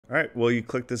All right, well, you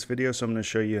clicked this video, so I'm going to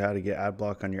show you how to get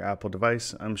AdBlock on your Apple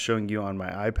device. I'm showing you on my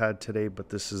iPad today, but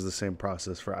this is the same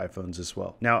process for iPhones as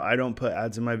well. Now, I don't put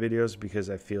ads in my videos because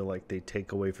I feel like they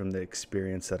take away from the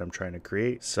experience that I'm trying to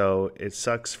create. So it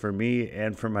sucks for me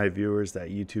and for my viewers that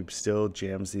YouTube still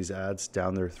jams these ads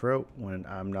down their throat when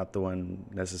I'm not the one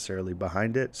necessarily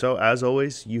behind it. So as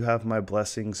always, you have my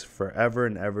blessings forever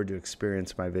and ever to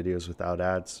experience my videos without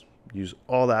ads. Use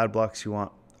all the ad blocks you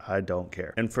want. I don't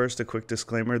care. And first, a quick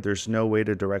disclaimer, there's no way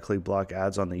to directly block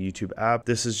ads on the YouTube app.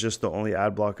 This is just the only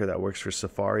ad blocker that works for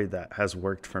Safari that has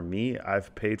worked for me.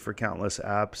 I've paid for countless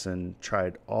apps and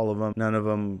tried all of them. None of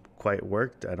them quite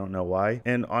worked. I don't know why.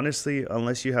 And honestly,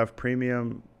 unless you have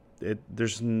premium,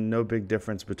 there's no big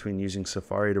difference between using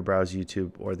Safari to browse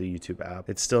YouTube or the YouTube app.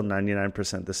 It's still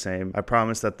 99% the same. I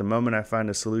promise that the moment I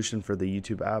find a solution for the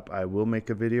YouTube app, I will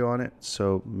make a video on it,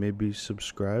 so maybe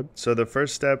subscribe. So the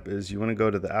first step is you want to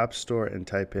go to the App Store and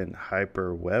type in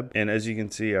Hyperweb. And as you can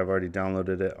see, I've already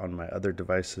downloaded it on my other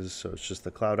devices, so it's just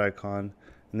the cloud icon.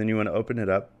 And then you want to open it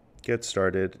up. Get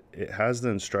started. It has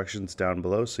the instructions down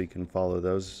below so you can follow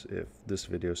those if this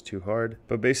video is too hard.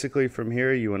 But basically from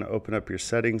here you want to open up your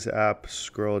settings app,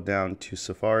 scroll down to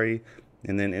Safari,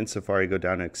 and then in Safari go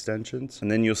down to extensions, and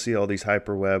then you'll see all these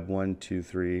Hyperweb 1, 2,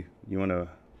 3. You want to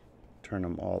turn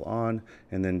them all on,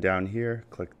 and then down here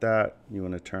click that. You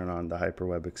want to turn on the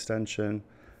Hyperweb extension,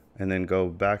 and then go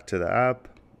back to the app,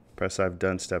 press I've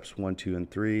done steps 1, 2,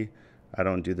 and 3. I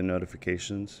don't do the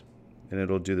notifications, and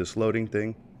it'll do this loading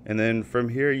thing. And then from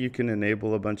here you can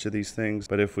enable a bunch of these things,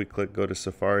 but if we click go to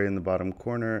Safari in the bottom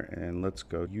corner, and let's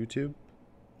go YouTube,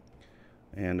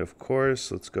 and of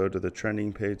course let's go to the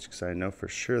trending page because I know for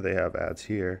sure they have ads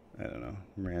here. I don't know,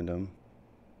 random,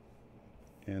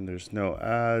 and there's no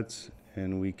ads,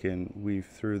 and we can weave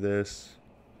through this.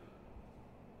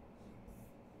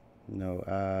 No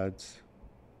ads.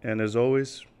 And as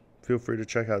always, feel free to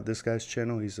check out this guy's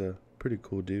channel. He's a pretty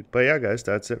cool dude. But yeah guys,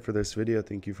 that's it for this video.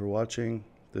 Thank you for watching.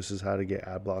 This is how to get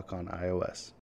AdBlock on iOS.